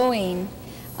ceased blowing,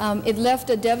 it left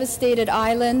a devastated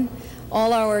island.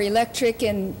 All our electric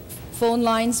and phone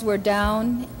lines were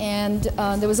down, and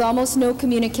there was almost no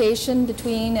communication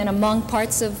between and among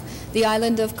parts of the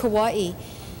island of Kauai.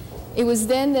 It was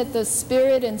then that the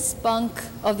spirit and spunk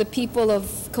of the people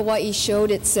of Kauai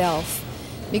showed itself,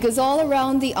 because all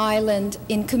around the island,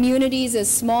 in communities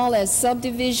as small as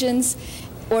subdivisions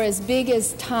or as big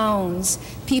as towns,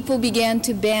 people began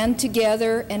to band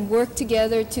together and work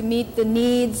together to meet the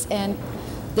needs and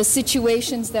the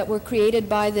situations that were created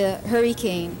by the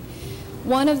hurricane.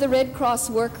 One of the Red Cross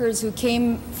workers who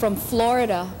came from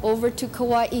Florida over to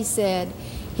Kauai said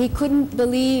he couldn't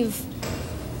believe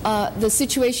the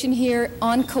situation here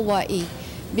on Kauai,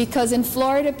 because in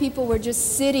Florida people were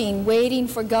just sitting waiting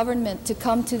for government to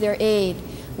come to their aid,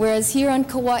 whereas here on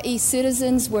Kauai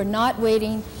citizens were not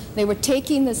waiting. They were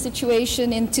taking the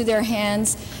situation into their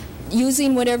hands,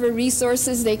 using whatever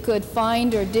resources they could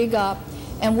find or dig up,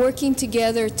 and working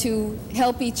together to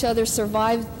help each other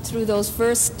survive through those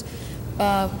first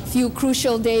few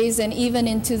crucial days and even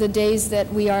into the days that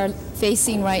we are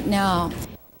facing right now.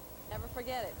 Never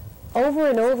forget it. Over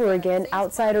and over again,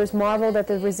 outsiders marveled at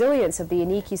the resilience of the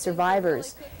Iniki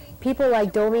survivors. People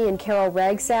like Domi and Carol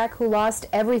Ragsack, who lost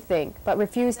everything but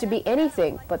refused to be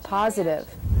anything but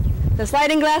positive. The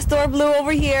sliding glass door blew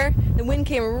over here. The wind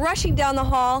came rushing down the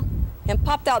hall and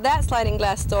popped out that sliding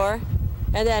glass door.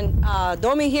 And then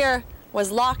Domi here was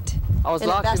locked. I was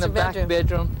locked in the back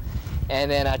bedroom. And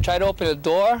then I tried to open the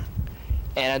door,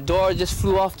 and a door just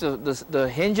flew off the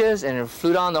hinges and it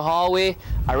flew down the hallway.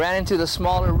 I ran into the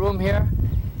smaller room here,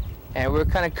 and we were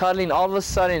kind of cuddling. All of a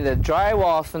sudden, the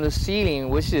drywall from the ceiling,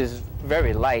 which is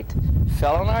very light,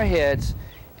 fell on our heads,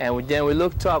 and then we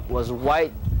looked up, was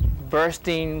white,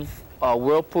 bursting,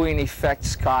 whirlpooling effect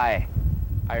sky,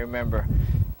 I remember.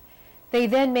 They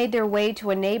then made their way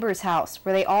to a neighbor's house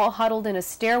where they all huddled in a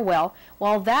stairwell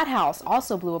while that house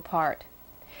also blew apart.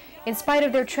 In spite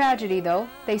of their tragedy, though,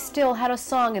 they still had a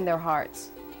song in their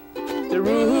hearts. The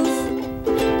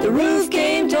roof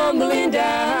came tumbling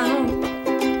down.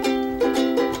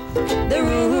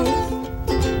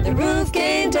 The roof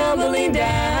came tumbling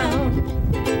down.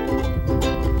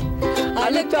 I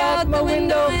looked out my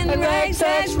window and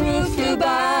Ragsack's roof flew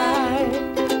by.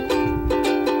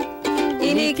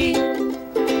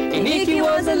 Iniki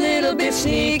was a little bit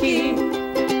sneaky.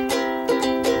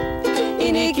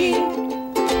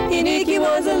 Iniki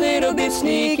was a little bit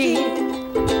sneaky.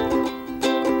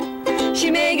 She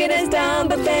may get us down,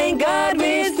 but thank God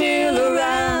we're still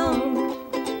around.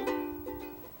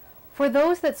 For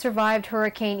those that survived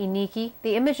Hurricane Iniki,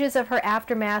 the images of her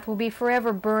aftermath will be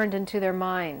forever burned into their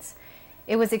minds.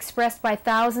 It was expressed by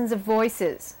thousands of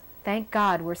voices. Thank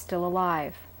God we're still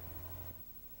alive.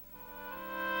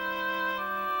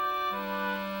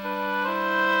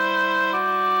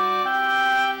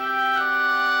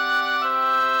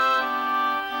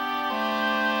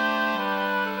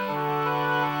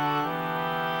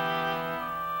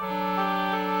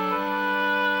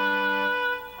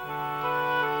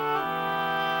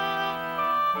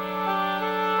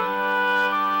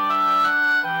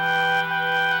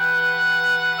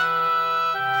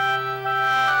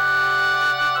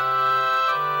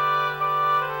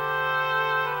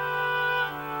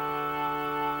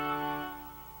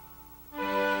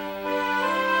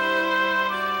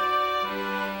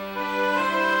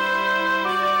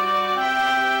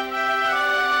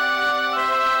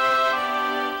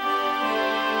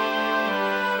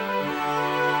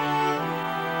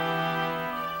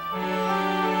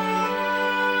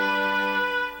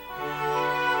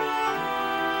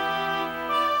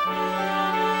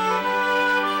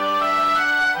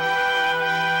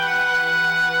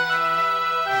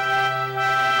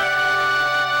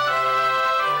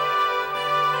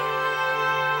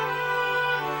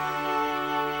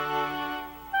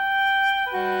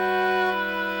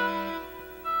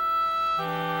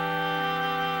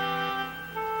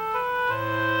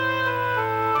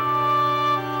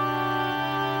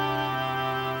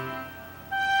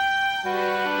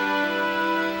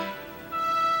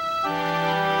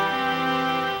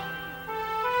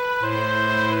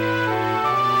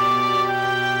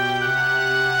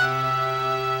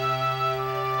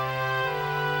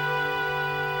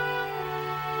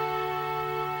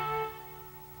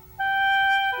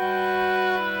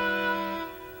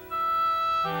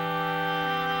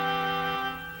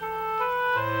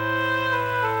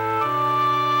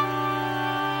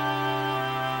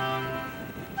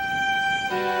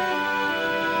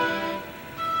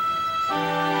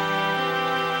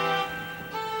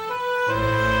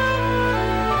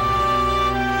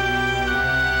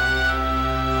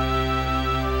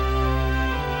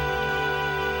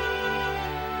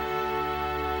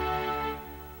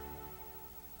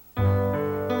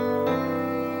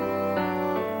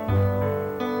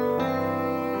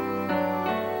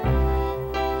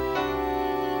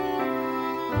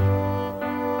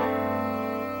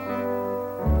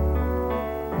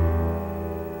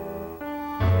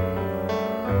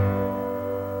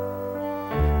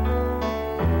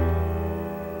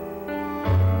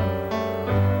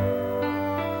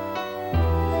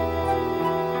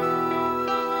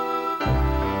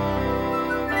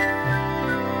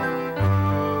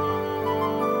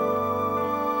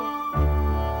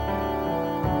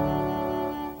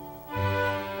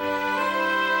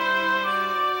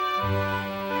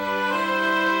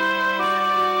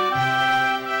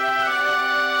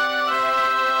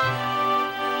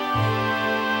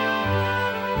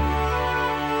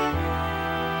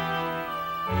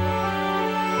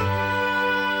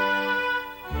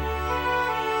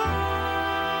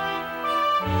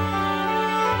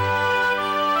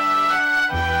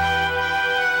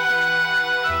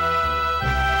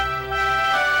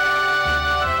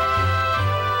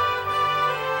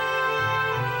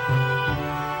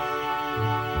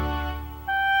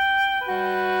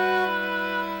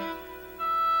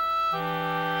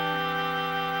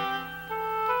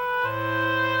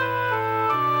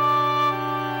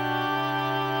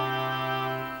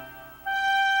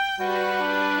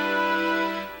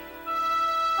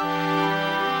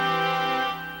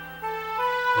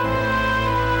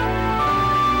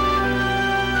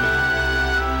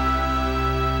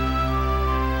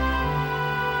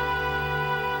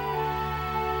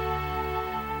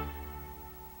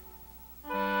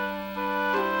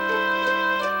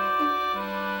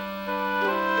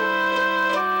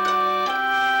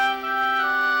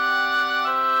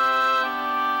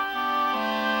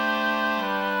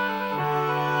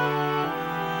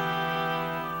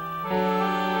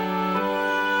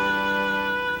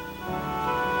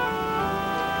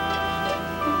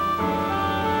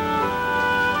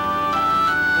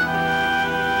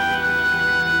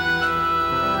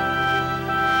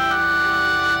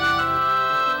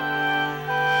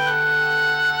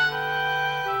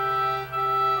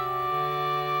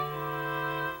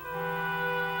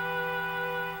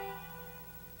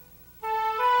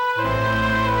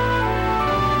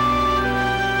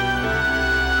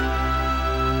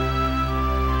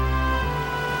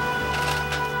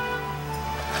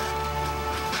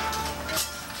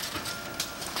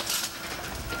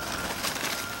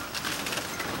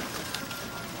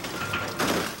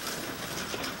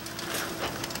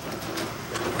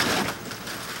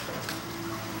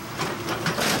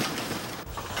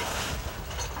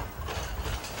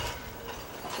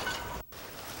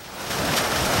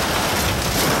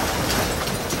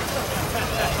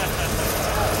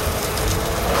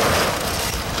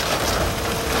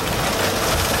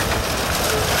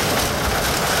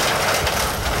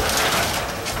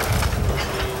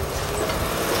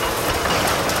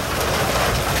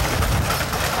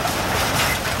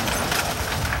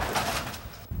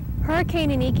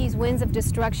 Hurricane Iniki's winds of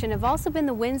destruction have also been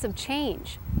the winds of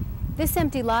change. This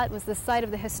empty lot was the site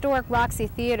of the historic Roxy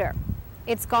Theater.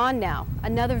 It's gone now,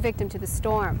 another victim to the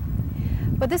storm.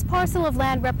 But this parcel of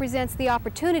land represents the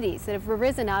opportunities that have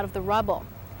arisen out of the rubble.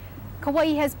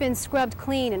 Kauai has been scrubbed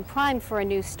clean and primed for a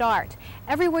new start.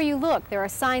 Everywhere you look, there are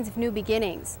signs of new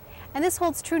beginnings. And this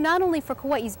holds true not only for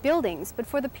Kauai's buildings, but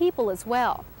for the people as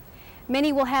well.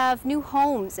 Many will have new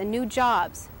homes and new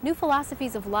jobs, new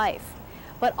philosophies of life.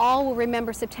 But all will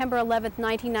remember September 11,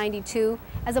 1992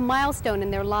 as a milestone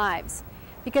in their lives.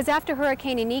 Because after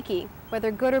Hurricane Iniki, whether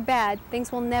good or bad,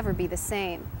 things will never be the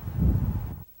same.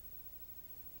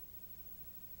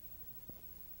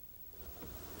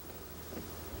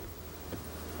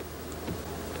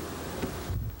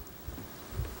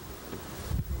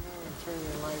 Turn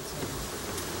your lights on.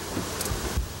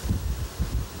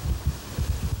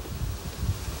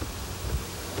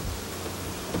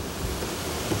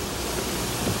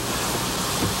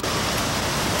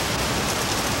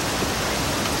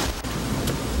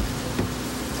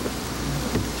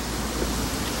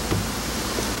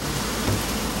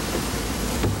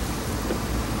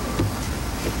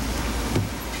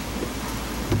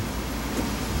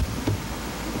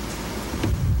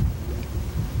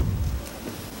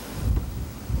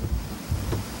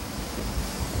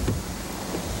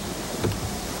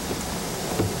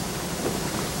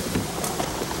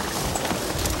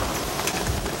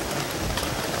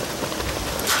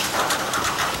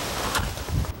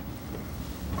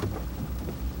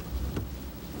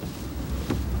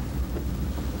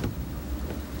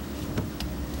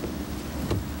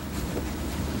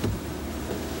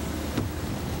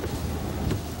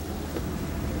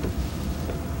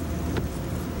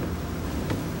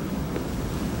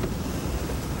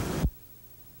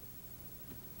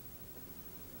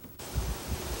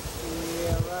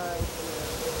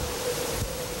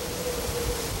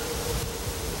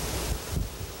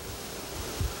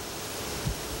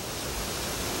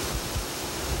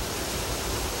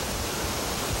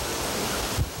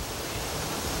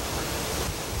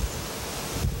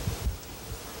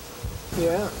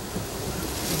 Yeah,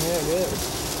 it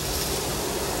is.